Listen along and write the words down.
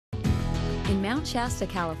In Mount Shasta,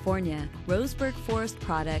 California, Roseburg Forest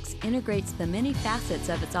Products integrates the many facets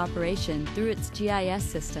of its operation through its GIS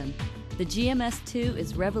system. The GMS-2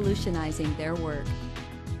 is revolutionizing their work.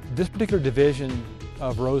 This particular division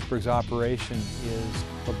of Roseburg's operation is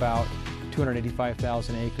about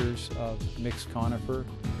 285,000 acres of mixed conifer.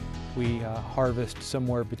 We harvest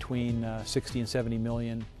somewhere between 60 and 70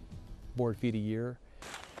 million board feet a year.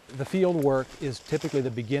 The field work is typically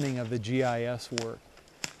the beginning of the GIS work,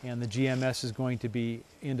 and the GMS is going to be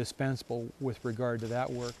indispensable with regard to that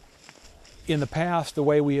work. In the past, the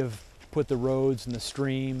way we have put the roads and the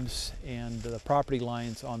streams and the property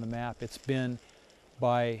lines on the map, it's been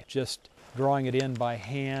by just drawing it in by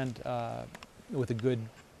hand with a good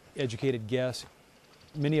educated guess.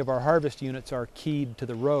 Many of our harvest units are keyed to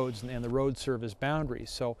the roads, and the roads serve as boundaries.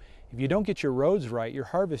 So if you don't get your roads right, your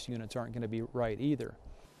harvest units aren't going to be right either.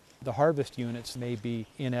 The harvest units may be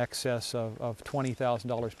in excess of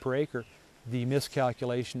 $20,000 per acre. The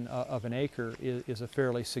miscalculation of an acre is a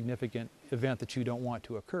fairly significant event that you don't want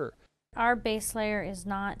to occur. Our base layer is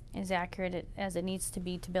not as accurate as it needs to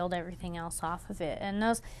be to build everything else off of it. And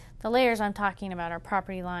the layers I'm talking about are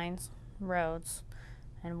property lines, roads,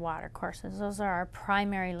 and water courses. Those are our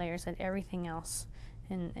primary layers that everything else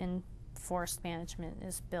in forest management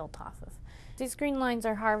is built off of. These green lines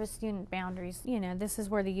are harvest unit boundaries. You know, this is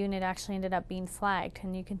where the unit actually ended up being flagged,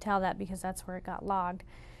 and you can tell that because that's where it got logged.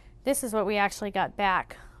 This is what we actually got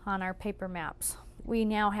back on our paper maps. We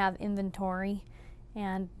now have inventory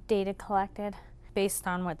and data collected based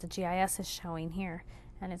on what the GIS is showing here,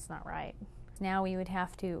 and it's not right. Now we would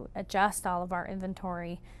have to adjust all of our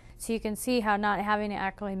inventory. So you can see how not having it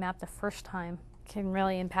accurately mapped the first time can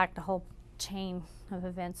really impact the whole chain of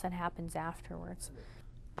events that happens afterwards.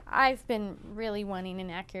 I've been really wanting an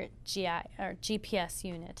accurate GPS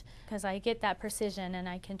unit because I get that precision and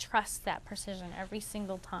I can trust that precision every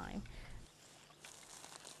single time.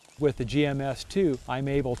 With the GMS-2, I'm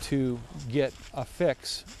able to get a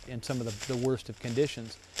fix in some of the worst of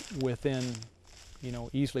conditions within,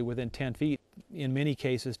 easily within 10 feet, in many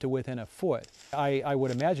cases to within a foot. I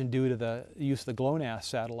would imagine due to the use of the GLONASS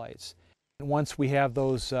satellites. Once we have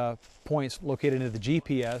those points located into the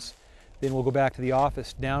GPS, then we'll go back to the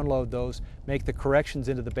office, download those, make the corrections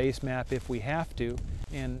into the base map if we have to,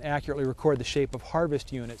 and accurately record the shape of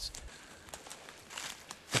harvest units.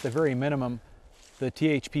 At the very minimum, the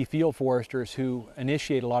THP field foresters who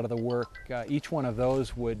initiate a lot of the work, each one of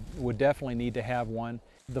those would definitely need to have one.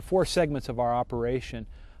 The 4 segments of our operation,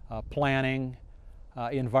 planning,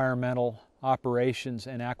 environmental, operations,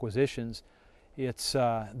 and acquisitions, the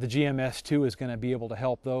GMS-2 is going to be able to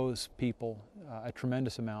help those people a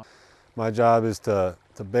tremendous amount. My job is to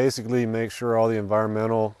basically make sure all the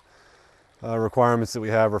environmental requirements that we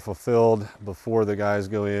have are fulfilled before the guys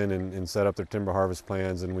go in and set up their timber harvest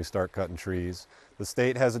plans and we start cutting trees. The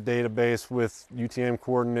state has a database with UTM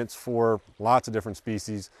coordinates for lots of different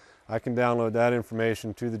species. I can download that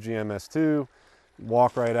information to the GMS-2,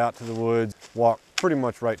 walk right out to the woods, walk pretty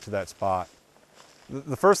much right to that spot.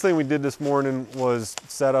 The first thing we did this morning was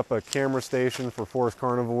set up a camera station for forest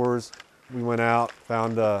carnivores. We went out,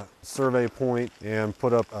 found a survey point, and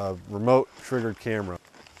put up a remote triggered camera.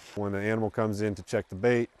 When an animal comes in to check the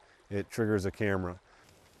bait, it triggers a camera.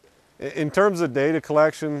 In terms of data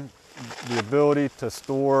collection, the ability to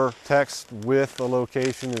store text with a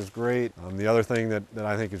location is great. The other thing that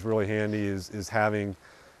I think is really handy is having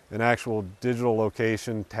an actual digital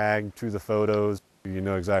location tagged to the photos. You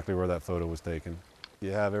know exactly where that photo was taken.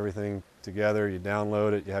 You have everything together, you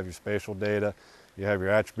download it, you have your spatial data, you have your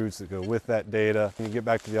attributes that go with that data. You get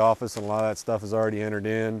back to the office and a lot of that stuff is already entered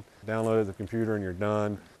in, download it to the computer and you're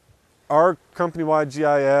done. Our company-wide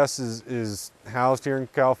GIS is housed here in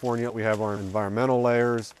California. We have our environmental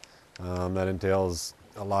layers. That entails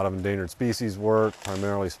a lot of endangered species work,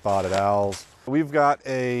 primarily spotted owls. We've got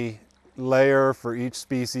a layer for each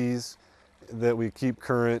species that we keep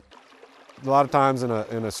current. A lot of times in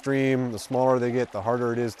a stream, the smaller they get, the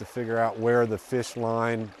harder it is to figure out where the fish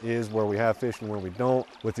line is, where we have fish and where we don't.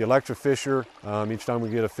 With the electrofisher, each time we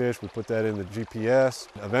get a fish, we put that in the GPS.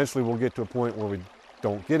 Eventually we'll get to a point where we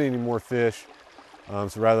don't get any more fish.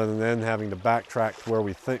 So rather than then having to backtrack to where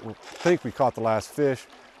we think we caught the last fish,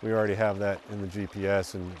 we already have that in the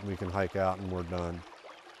GPS and we can hike out and we're done.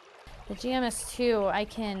 The GMS-2, I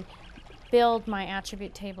can build my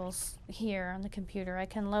attribute tables here on the computer. I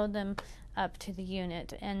can load them up to the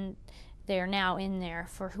unit and they're now in there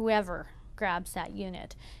for whoever grabs that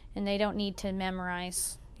unit. And they don't need to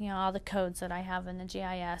memorize all the codes that I have in the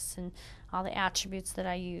GIS and all the attributes that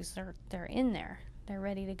I use. They're in there. They're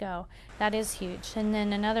ready to go. That is huge. And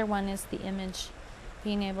then another one is the image,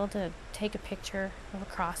 being able to take a picture of a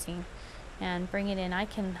crossing and bring it in. I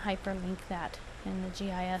can hyperlink that in the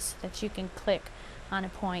GIS that you can click on a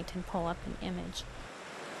point and pull up an image.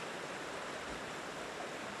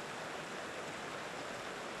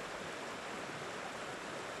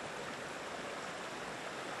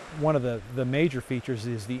 One of the major features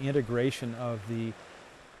is the integration of the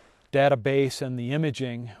database and the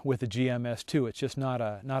imaging with the GMS-2. It's just not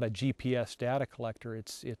a GPS data collector,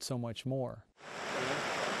 it's so much more.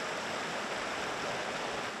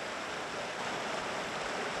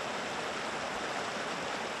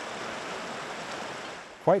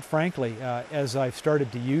 Quite frankly, as I've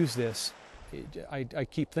started to use this, I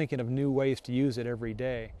keep thinking of new ways to use it every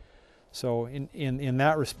day. So in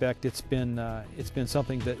that respect, it's been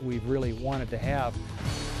something that we've really wanted to have.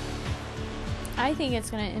 I think it's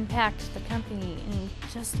going to impact the company in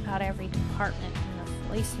just about every department,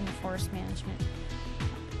 at least in the forest management.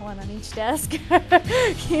 One on each desk.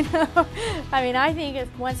 You know, I mean, I think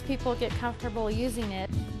if once people get comfortable using it,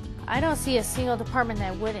 I don't see a single department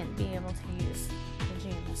that wouldn't be able to use the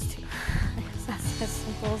GMS-2. That's as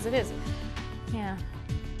simple as it is. Yeah.